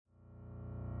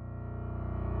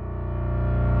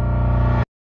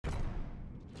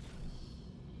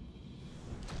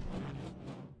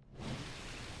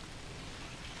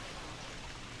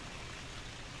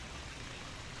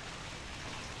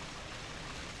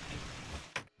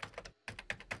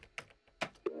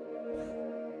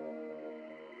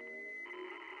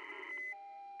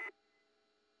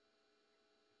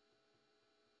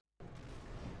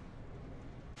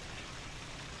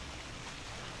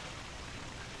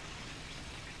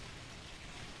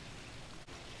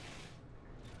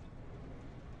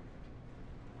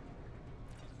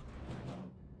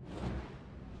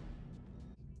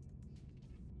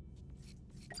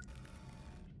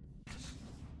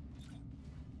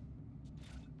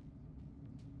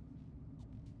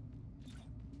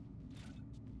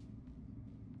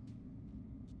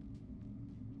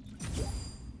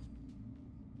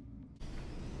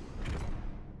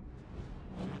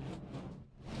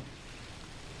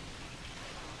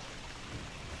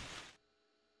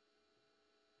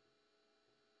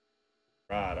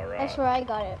That's where I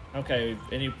got it. Okay,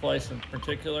 any place in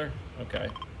particular? Okay.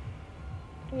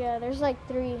 Yeah, there's like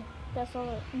 3. That's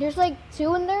all. There's like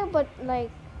 2 in there, but like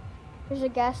there's a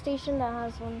gas station that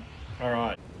has one. All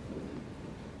right.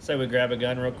 Say we grab a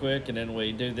gun real quick, and then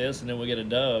we do this, and then we get a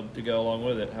dub to go along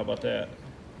with it. How about that?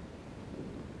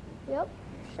 Yep,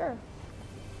 sure.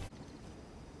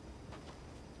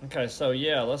 Okay, so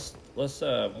yeah, let's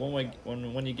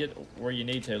when you get where you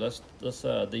need to, let's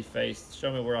deface.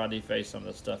 Show me where I deface some of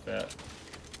this stuff at.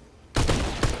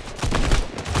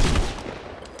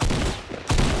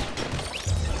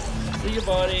 See you,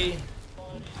 buddy.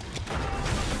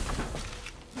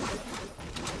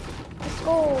 Let's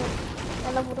go.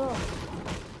 I leveled up.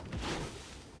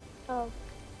 Oh.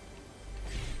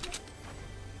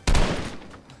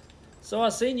 So I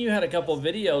seen you had a couple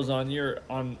videos on your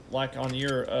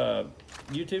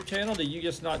YouTube channel. Do you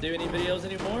just not do any videos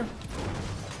anymore?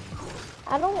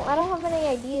 I don't have any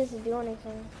ideas to do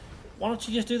anything. Why don't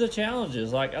you just do the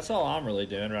challenges? Like, that's all I'm really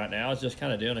doing right now, is just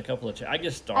kind of doing a couple of I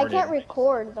just started. I can't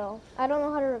record though. I don't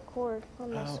know how to record on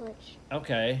the Switch.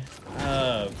 Okay.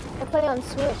 I play on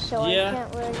Switch, so yeah. I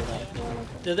can't really like, do anything.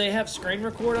 Do they have screen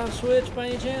record on Switch by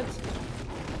any chance?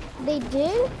 They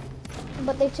did,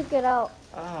 but they took it out.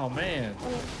 Oh man.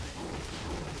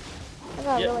 I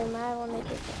got really mad when they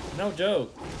did that. No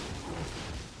joke.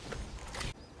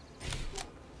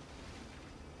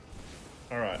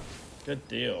 All right. Good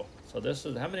deal. So this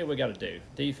is, how many we got to do?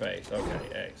 Deface. Okay,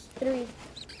 X. 3.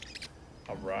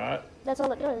 All right. That's all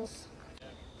it does.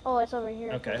 Oh, it's over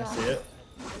here. Okay, I see it.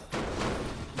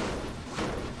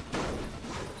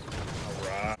 All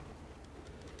right.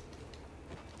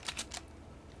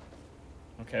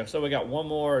 Okay, so we got one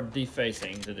more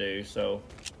defacing to do. So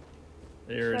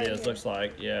there it is. Looks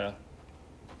like, yeah.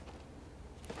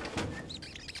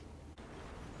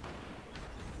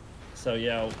 So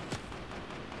yeah.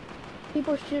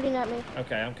 People shooting at me.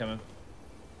 Okay, I'm coming.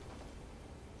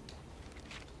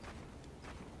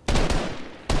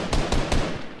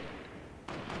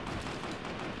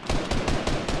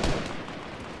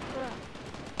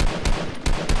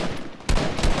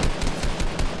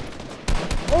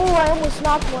 Oh, I almost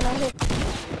knocked one. I hit.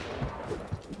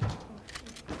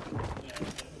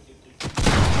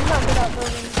 I'm not good at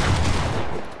burning.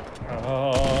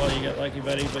 Oh, you got lucky,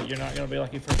 buddy, but you're not gonna be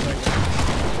lucky for a second.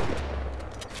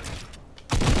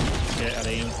 Got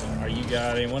him. Or you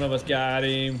got him. One of us got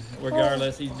him.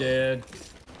 Regardless, he's dead.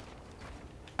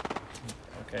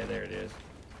 Okay, there it is.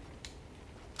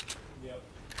 Yep.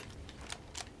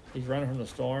 He's running from the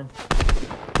storm.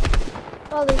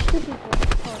 Oh, there's 2 people.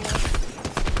 Oh no.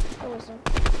 There wasn't.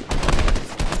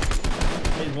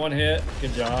 He's one hit.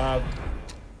 Good job.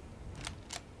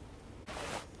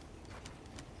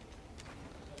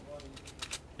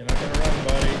 You're not gonna run,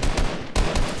 buddy.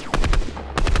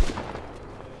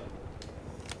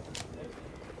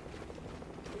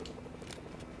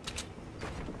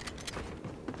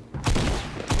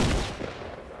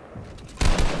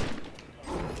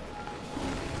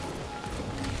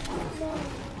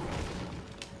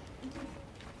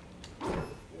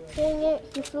 Dang it,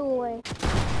 he flew away.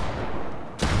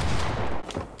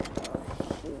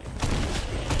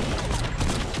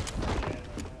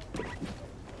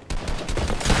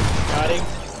 Got him.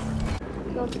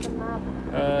 Go to the map.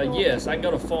 Yes, I can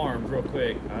go to farms real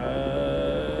quick.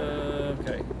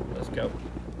 Okay, let's go.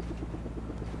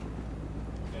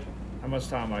 How much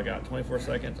time I got? 24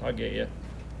 seconds? I'll get you.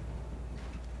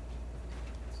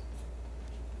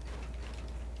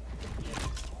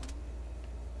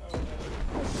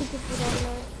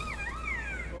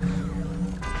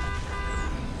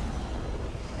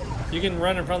 You can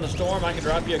run in front of the storm. I can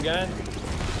drop you a gun.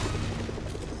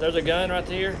 There's a gun right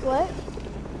here. What?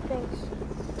 Thanks.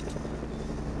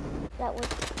 That was.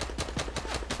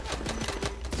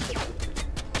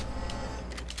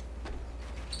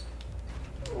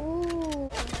 Ooh.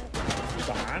 He's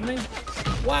behind me?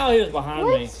 Wow, he was behind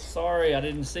me. What? Sorry, I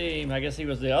didn't see him. I guess he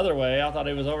was the other way. I thought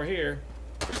he was over here.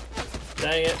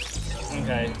 Dang it.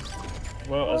 Okay.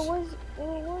 Well, Where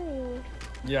were you?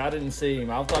 yeah, I didn't see him.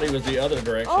 I thought he was the other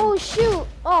direction. Oh, shoot.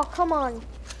 Oh, come on.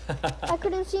 I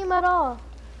couldn't see him at all.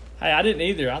 Hey, I didn't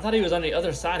either. I thought he was on the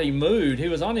other side. He moved. He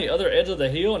was on the other edge of the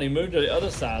hill, and he moved to the other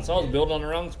side, so I was building on the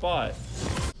wrong spot.